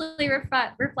 actually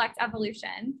reflect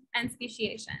evolution and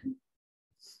speciation.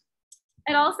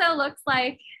 It also looks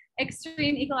like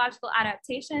extreme ecological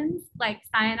adaptations, like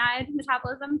cyanide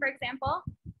metabolism, for example,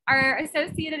 are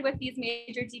associated with these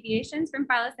major deviations from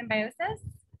phylosymbiosis.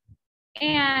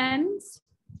 And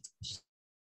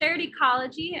shared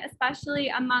ecology, especially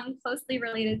among closely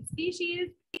related species,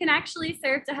 can actually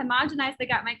serve to homogenize the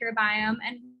gut microbiome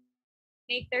and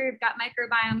make their gut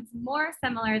microbiomes more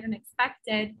similar than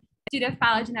expected due to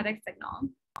phylogenetic signal.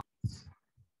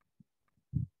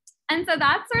 And so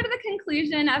that's sort of the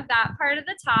conclusion of that part of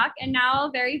the talk. And now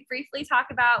I'll very briefly talk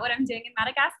about what I'm doing in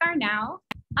Madagascar now.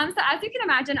 So as you can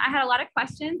imagine, I had a lot of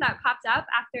questions that popped up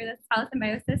after this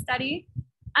phylosymbiosis study.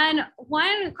 And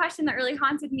one question that really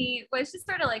haunted me was just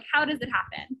sort of like, how does it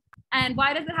happen? And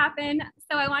why does it happen?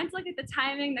 So I wanted to look at the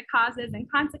timing, the causes, and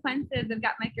consequences of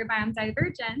gut microbiome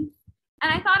divergence.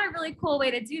 And I thought a really cool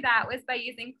way to do that was by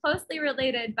using closely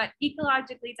related but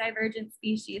ecologically divergent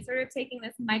species, sort of taking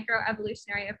this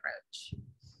microevolutionary approach.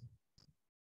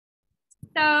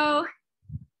 So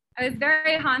I was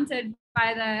very haunted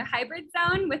by the hybrid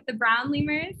zone with the brown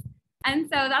lemurs. And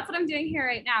so that's what I'm doing here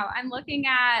right now. I'm looking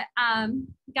at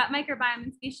gut microbiome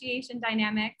and speciation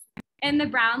dynamics in the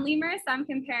brown lemurs. So I'm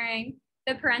comparing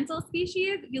the parental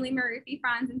species, Lemur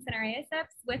rupifrons and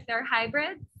cinereisips, with their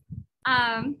hybrids.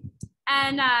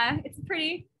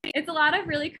 It's a lot of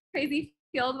really crazy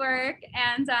field work,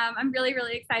 and I'm really,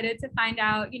 really excited to find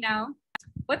out, you know,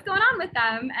 what's going on with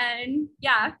them. And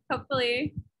yeah,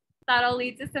 hopefully that'll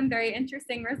lead to some very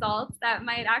interesting results that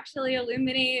might actually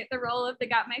illuminate the role of the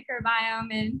gut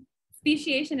microbiome and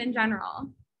speciation in general.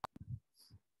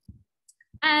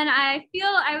 And I feel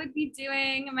I would be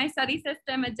doing my study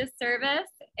system a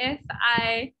disservice if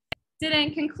I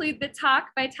didn't conclude the talk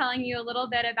by telling you a little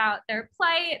bit about their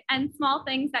plight and small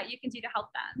things that you can do to help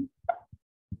them.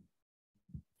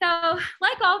 So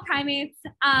like all primates,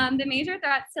 the major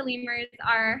threats to lemurs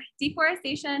are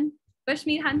deforestation,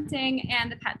 bushmeat hunting,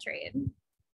 and the pet trade.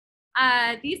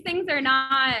 These things are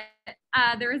not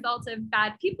the result of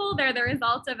bad people. They're the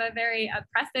result of a very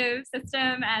oppressive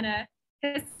system and a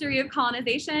history of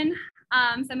colonization.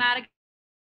 So Madagascar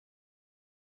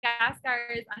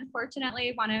is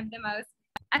unfortunately one of the most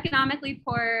economically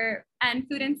poor and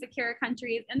food insecure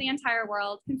countries in the entire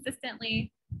world,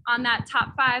 consistently on that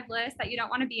top 5 list that you don't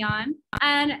want to be on.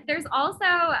 And there's also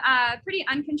pretty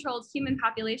uncontrolled human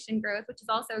population growth, which is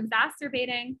also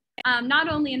exacerbating not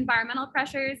only environmental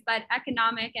pressures, but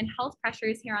economic and health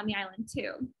pressures here on the island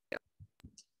too.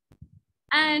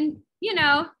 And, you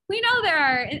know, we know there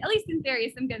are, at least in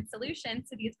theory, some good solutions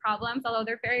to these problems, although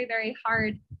they're very, very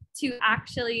hard to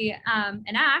actually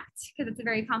enact because it's a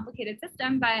very complicated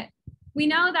system. But we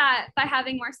know that by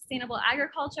having more sustainable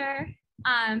agriculture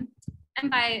and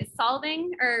by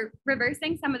solving or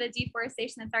reversing some of the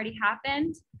deforestation that's already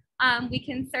happened, we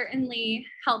can certainly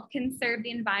help conserve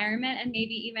the environment and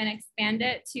maybe even expand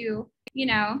it to, you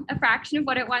know, a fraction of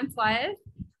what it once was.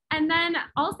 And then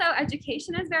also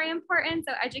education is very important.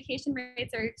 So education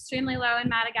rates are extremely low in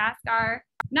Madagascar,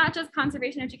 not just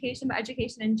conservation education, but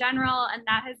education in general. And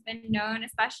that has been known,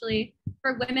 especially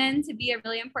for women, to be a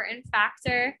really important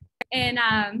factor in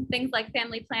things like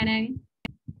family planning.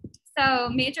 So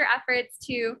major efforts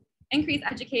to increase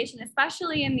education,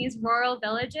 especially in these rural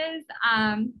villages,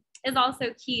 is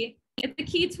also key. It's a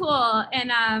key tool in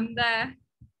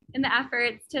the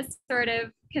efforts to sort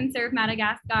of conserve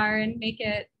Madagascar and make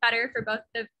it better for both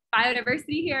the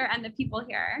biodiversity here and the people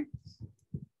here.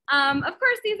 Of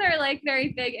course, these are like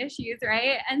very big issues,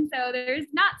 right? And so there's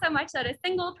not so much that a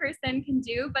single person can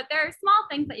do, but there are small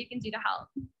things that you can do to help.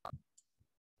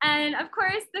 And of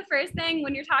course, the first thing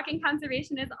when you're talking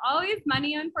conservation is always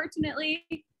money, unfortunately.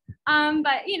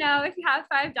 But you know, if you have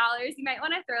 $5, you might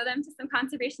want to throw them to some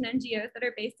conservation NGOs that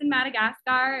are based in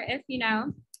Madagascar. If, you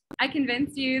know, I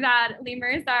convinced you that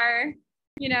lemurs are,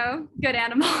 you know, good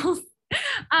animals.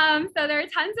 So there are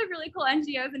tons of really cool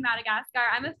NGOs in Madagascar.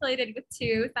 I'm affiliated with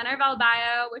 2, Center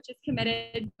Valbio, which is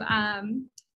committed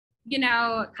you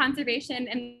know, conservation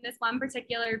in this one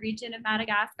particular region of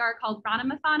Madagascar called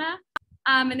Ranamathana.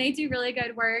 And they do really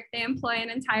good work. They employ an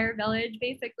entire village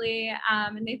basically,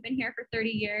 and they've been here for 30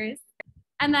 years.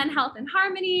 And then Health and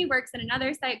Harmony works in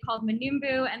another site called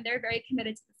Manumbu, and they're very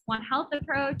committed to this One Health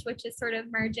approach, which is sort of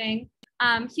merging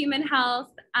human health,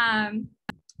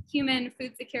 human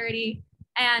food security,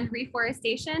 and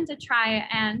reforestation to try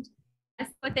and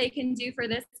assess what they can do for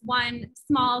this one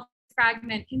small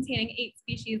fragment containing 8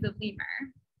 species of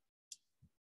lemur.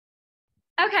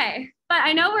 Okay, but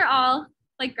I know we're all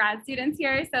like grad students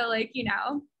here, so like, you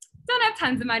know, don't have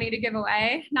tons of money to give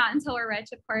away, not until we're rich,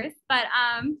 of course, but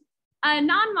a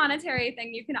non-monetary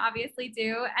thing you can obviously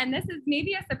do, and this is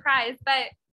maybe a surprise, but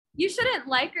you shouldn't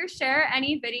like or share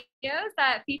any videos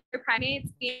that feature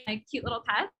primates being like cute little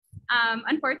pets.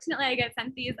 Unfortunately, I get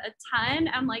sent these a ton.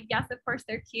 I'm like, yes, of course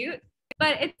they're cute,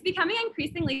 but it's becoming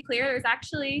increasingly clear there's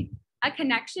actually a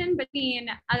connection between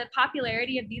the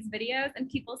popularity of these videos and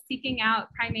people seeking out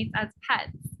primates as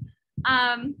pets.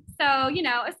 So, you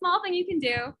know, a small thing you can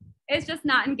do is just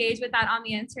not engage with that on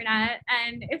the internet.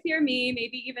 And if you're me,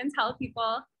 maybe even tell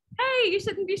people, hey, you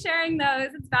shouldn't be sharing those.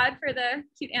 It's bad for the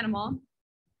cute animal.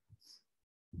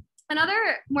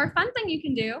 Another more fun thing you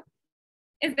can do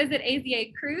is visit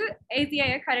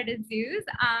AZA accredited zoos,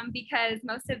 because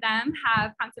most of them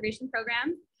have conservation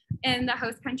programs in the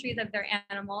host countries of their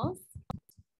animals.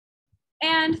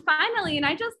 And finally, and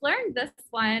I just learned this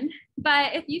one,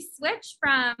 but if you switch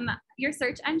from your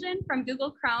search engine from Google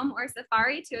Chrome or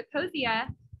Safari to Ecosia,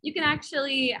 you can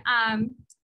actually,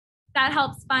 that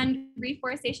helps fund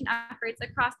reforestation efforts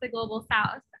across the global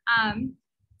south.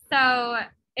 So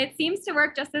it seems to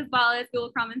work just as well as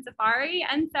Google Chrome and Safari.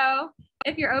 And so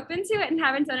if you're open to it and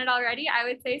haven't done it already, I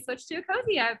would say switch to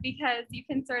Ecosia because you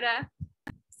can sort of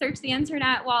search the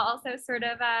internet while also sort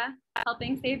of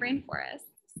helping save rainforests.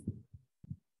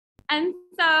 And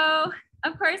so,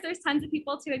 of course, there's tons of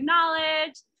people to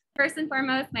acknowledge. First and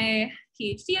foremost, my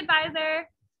PhD advisor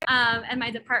and my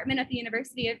department at the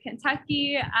University of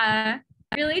Kentucky.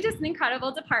 Really just an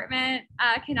incredible department.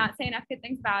 Cannot say enough good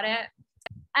things about it.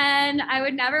 And I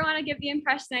would never want to give the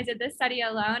impression I did this study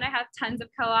alone. I have tons of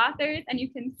co-authors and you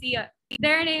can see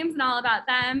their names and all about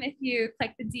them if you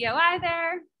click the DOI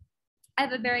there. I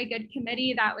have a very good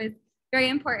committee that was very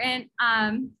important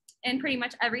in pretty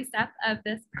much every step of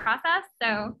this process.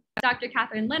 So Dr.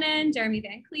 Catherine Lennon, Jeremy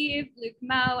Van Cleve, Luke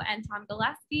Moe, and Tom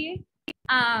Gillespie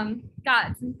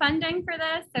got some funding for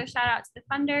this. So shout out to the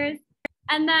funders.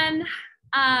 And then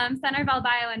Centerville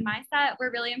Bio and MySet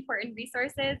were really important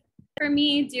resources for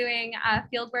me doing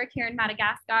field work here in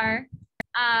Madagascar.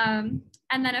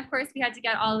 And then of course we had to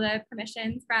get all the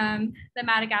permissions from the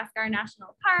Madagascar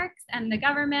National Parks and the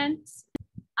government,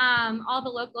 all the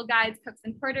local guides, cooks,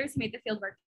 and porters who made the field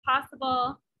work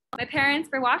possible, my parents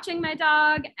for watching my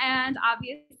dog, and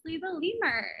obviously the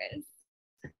lemurs.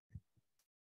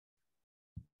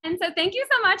 And so thank you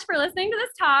so much for listening to this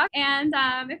talk. And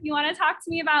if you want to talk to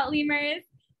me about lemurs,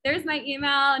 there's my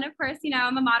email. And of course, you know,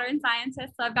 I'm a modern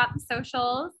scientist, so I've got the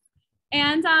socials.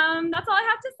 And that's all I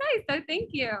have to say. So thank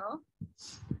you.